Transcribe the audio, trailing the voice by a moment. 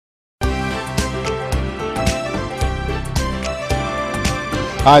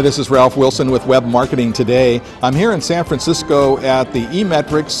Hi, this is Ralph Wilson with Web Marketing Today. I'm here in San Francisco at the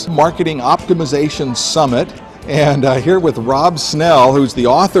eMetrics Marketing Optimization Summit, and here with Rob Snell, who's the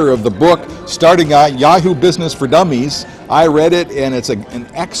author of the book Starting Out Yahoo Business for Dummies. I read it, and it's an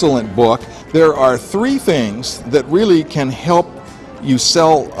excellent book. There are three things that really can help you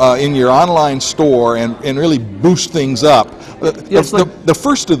sell in your online store and really boost things up. The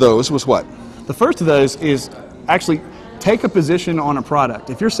first of those was what? The first of those is actually take a position on a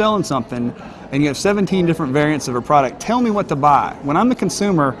product. If you're selling something and you have 17 different variants of a product, tell me what to buy. When I'm the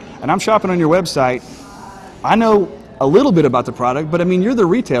consumer and I'm shopping on your website, I know a little bit about the product, but I mean, you're the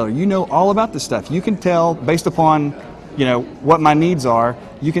retailer. You know all about this stuff. You can tell, based upon, you know, what my needs are,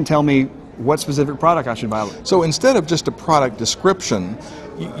 you can tell me what specific product I should buy. So instead of just a product description,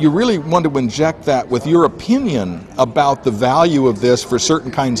 you really want to inject that with your opinion about the value of this for certain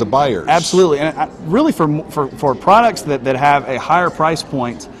kinds of buyers. Absolutely, and really for products that have a higher price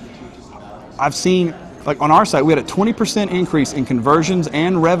point, I've seen, like on our site, we had a 20% increase in conversions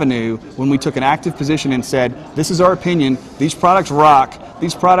and revenue when we took an active position and said, this is our opinion, these products rock,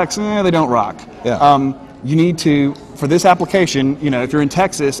 these products, they don't rock. Yeah. You need to, for this application, you know, if you're in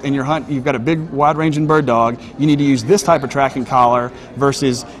Texas and you've got a big wide-ranging bird dog, you need to use this type of tracking collar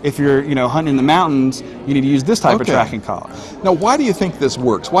versus if you're, you know, hunting in the mountains, you need to use this type of tracking collar. Now, why do you think this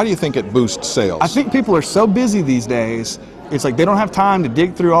works? Why do you think it boosts sales? I think people are so busy these days, it's like they don't have time to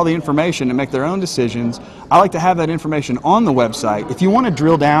dig through all the information and make their own decisions. I like to have that information on the website. If you want to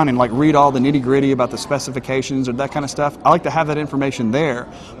drill down and like read all the nitty-gritty about the specifications or that kind of stuff, I like to have that information there.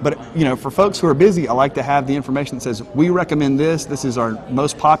 But you know, for folks who are busy, I like to have the information that says, we recommend this, this is our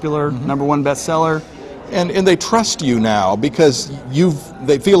most popular, #1 bestseller. And they trust you now because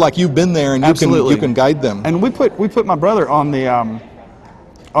they feel like you've been there and you can guide them. And we put my brother on the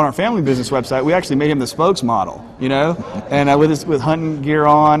on our family business website. We actually made him the spokesmodel, you know, and with hunting gear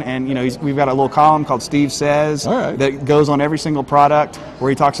on, and you know, we've got a little column called Steve Says that goes on every single product where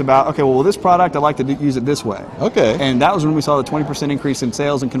he talks about, okay, well, this product I like to use it this way. Okay. And that was when we saw the 20% increase in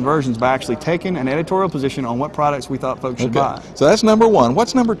sales and conversions by actually taking an editorial position on what products we thought folks should buy. So that's #1.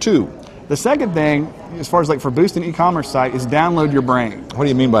 What's #2? The second thing, as far as like for boosting e-commerce site, is download your brain. What do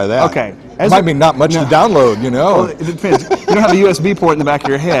you mean by that? Okay. It might mean not much to download, you know. Well, it depends. You don't have a USB port in the back of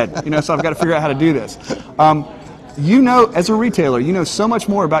your head, you know, so I've got to figure out how to do this. You know, as a retailer, you know so much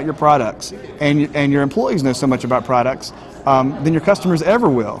more about your products, and your employees know so much about products than your customers ever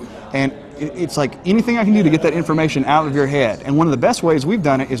will. And it's like anything I can do to get that information out of your head. And one of the best ways we've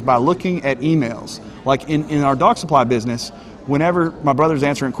done it is by looking at emails. Like in our dog supply business, whenever my brother's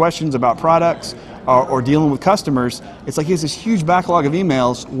answering questions about products or dealing with customers, it's like he has this huge backlog of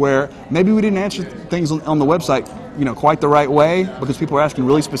emails where maybe we didn't answer things on the website, you know, quite the right way because people are asking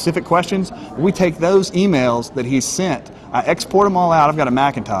really specific questions. We take those emails that he's sent, I export them all out. I've got a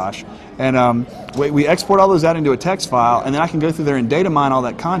Macintosh, and we export all those out into a text file, and then I can go through there and data mine all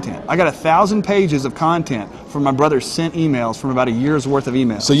that content. I got 1,000 pages of content from my brother's sent emails from about a year's worth of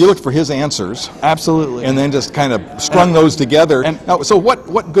emails. So you looked for his answers. Absolutely. And then just kind of strung those together. Now, so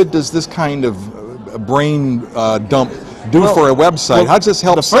what good does this kind of brain dump do for a website? How does this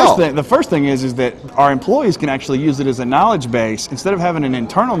help sell? The first thing is that our employees can actually use it as a knowledge base. Instead of having an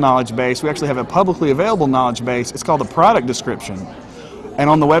internal knowledge base, we actually have a publicly available knowledge base. It's called a product description. And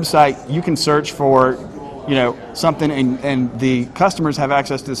on the website, you can search for, you know, something, and the customers have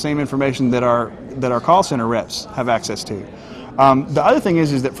access to the same information that our call center reps have access to. The other thing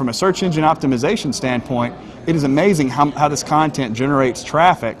is that from a search engine optimization standpoint, it is amazing how this content generates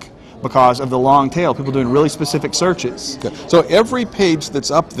traffic because of the long tail, people doing really specific searches. Okay. So every page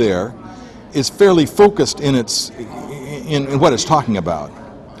that's up there is fairly focused in what it's talking about.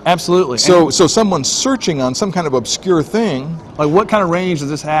 Absolutely. So someone's searching on some kind of obscure thing. Like, what kind of range does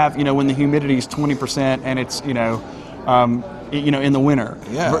this have, you know, when the humidity is 20% and it's, you know, in the winter?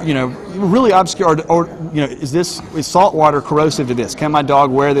 Yeah. You know, really obscure, or you know, is salt water corrosive to this? Can my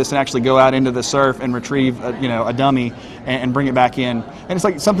dog wear this and actually go out into the surf and retrieve, a dummy and bring it back in? And it's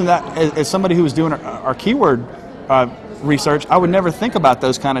like something that, as somebody who was doing our keyword research, I would never think about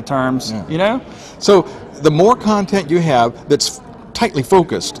those kind of terms. Yeah. You know. So the more content you have that's tightly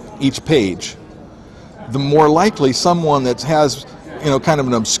focused each page, the more likely someone that has, you know, kind of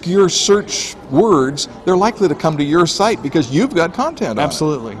an obscure search words, they're likely to come to your site because you've got content on it.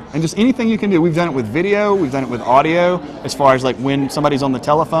 Absolutely. And just anything you can do. We've done it with video, we've done it with audio, as far as like when somebody's on the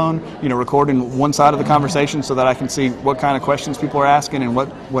telephone, you know, recording one side of the conversation so that I can see what kind of questions people are asking and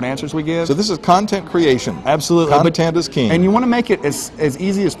what answers we give. So this is content creation. Absolutely. Content is king. And you want to make it as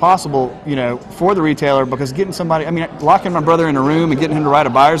easy as possible, you know, for the retailer, because getting somebody, I mean, locking my brother in a room and getting him to write a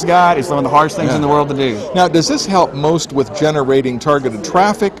buyer's guide is one of the hardest things in the world to do. Now, does this help most with generating targeted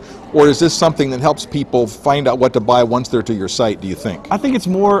traffic, or is this something that helps people find out what to buy once they're to your site, do you think? I think it's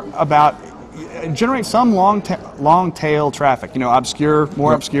more about generate some long tail traffic, you know, obscure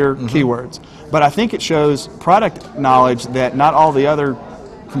keywords. But I think it shows product knowledge that not all the other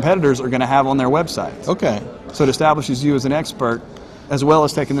competitors are going to have on their websites. Okay. So it establishes you as an expert, as well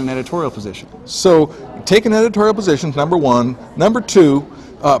as taking an editorial position. So take an editorial position, number one. Number two,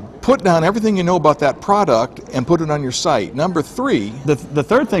 put down everything you know about that product and put it on your site. Number three, the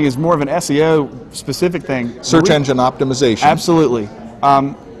third thing is more of an SEO specific thing. Search engine optimization. Absolutely.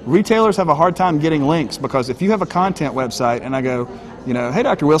 Retailers have a hard time getting links, because if you have a content website and I go, you know, hey,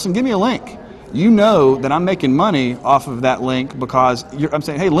 Dr. Wilson, give me a link. You know that I'm making money off of that link because I'm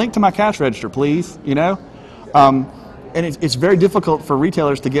saying, hey, link to my cash register, please, you know? And it's very difficult for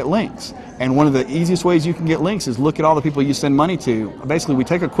retailers to get links. And one of the easiest ways you can get links is look at all the people you send money to. Basically, we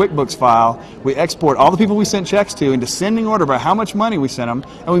take a QuickBooks file, we export all the people we sent checks to in descending order by how much money we sent them,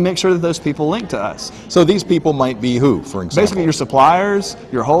 and we make sure that those people link to us. So these people might be who, for example? Basically your suppliers,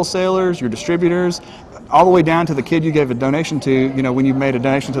 your wholesalers, your distributors, all the way down to the kid you gave a donation to. You know, when you made a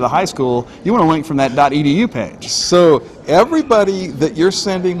donation to the high school, you want to link from that .edu page. So everybody that you're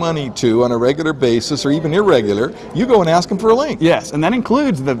sending money to on a regular basis, or even irregular, you go and ask them for a link. Yes, and that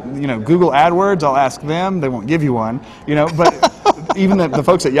includes the, you know, Google AdWords. I'll ask them; they won't give you one. You know, but even the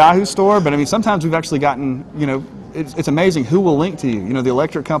folks at Yahoo Store. But I mean, sometimes we've actually gotten, you know, it's amazing who will link to you. You know, the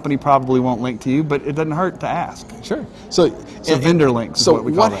electric company probably won't link to you, but it doesn't hurt to ask. Sure. So vendor links is what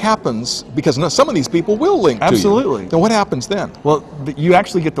we call what happens, because some of these people will link to you. Absolutely. Then what happens then? Well, you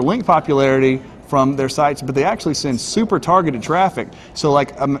actually get the link popularity from their sites, but they actually send super targeted traffic. So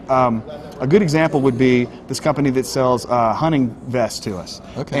like a good example would be this company that sells hunting vests to us.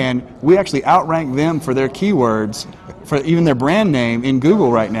 Okay. And we actually outrank them for their keywords, for even their brand name in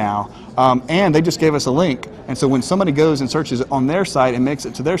Google right now. And they just gave us a link. And so when somebody goes and searches on their site and makes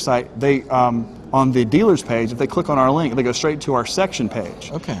it to their site, they on the dealer's page, if they click on our link, they go straight to our section page.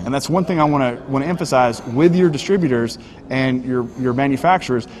 Okay. And that's one thing I want to emphasize with your distributors and your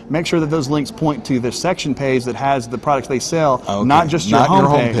manufacturers. Make sure that those links point to the section page that has the products they sell, not just your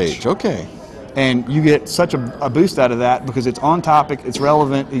home page. Okay. And you get such a boost out of that because it's on topic, it's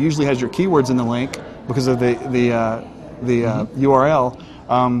relevant. It usually has your keywords in the link because of the URL.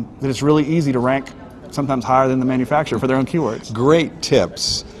 That it's really easy to rank, sometimes higher than the manufacturer, for their own keywords. Great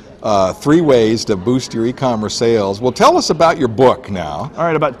tips. 3 ways to boost your e-commerce sales. Well, tell us about your book now. All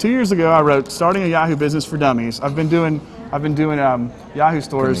right, about 2 years ago, I wrote "Starting a Yahoo Business for Dummies." I've been doing Yahoo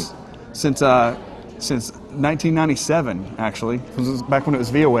stores since 1997, actually. It was back when it was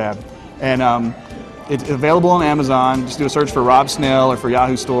via web, and it's available on Amazon. Just do a search for Rob Snell or for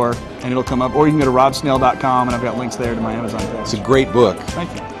Yahoo Store, and it'll come up. Or you can go to robsnell.com, and I've got links there to my Amazon page. It's a great book.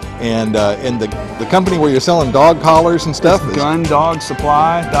 Thank you. And the company where you're selling dog collars and stuff is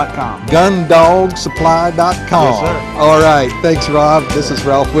GunDogSupply.com. GunDogSupply.com. Yes, sir. All right. Thanks, Rob. This is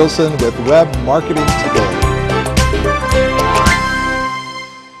Ralph Wilson with Web Marketing Today.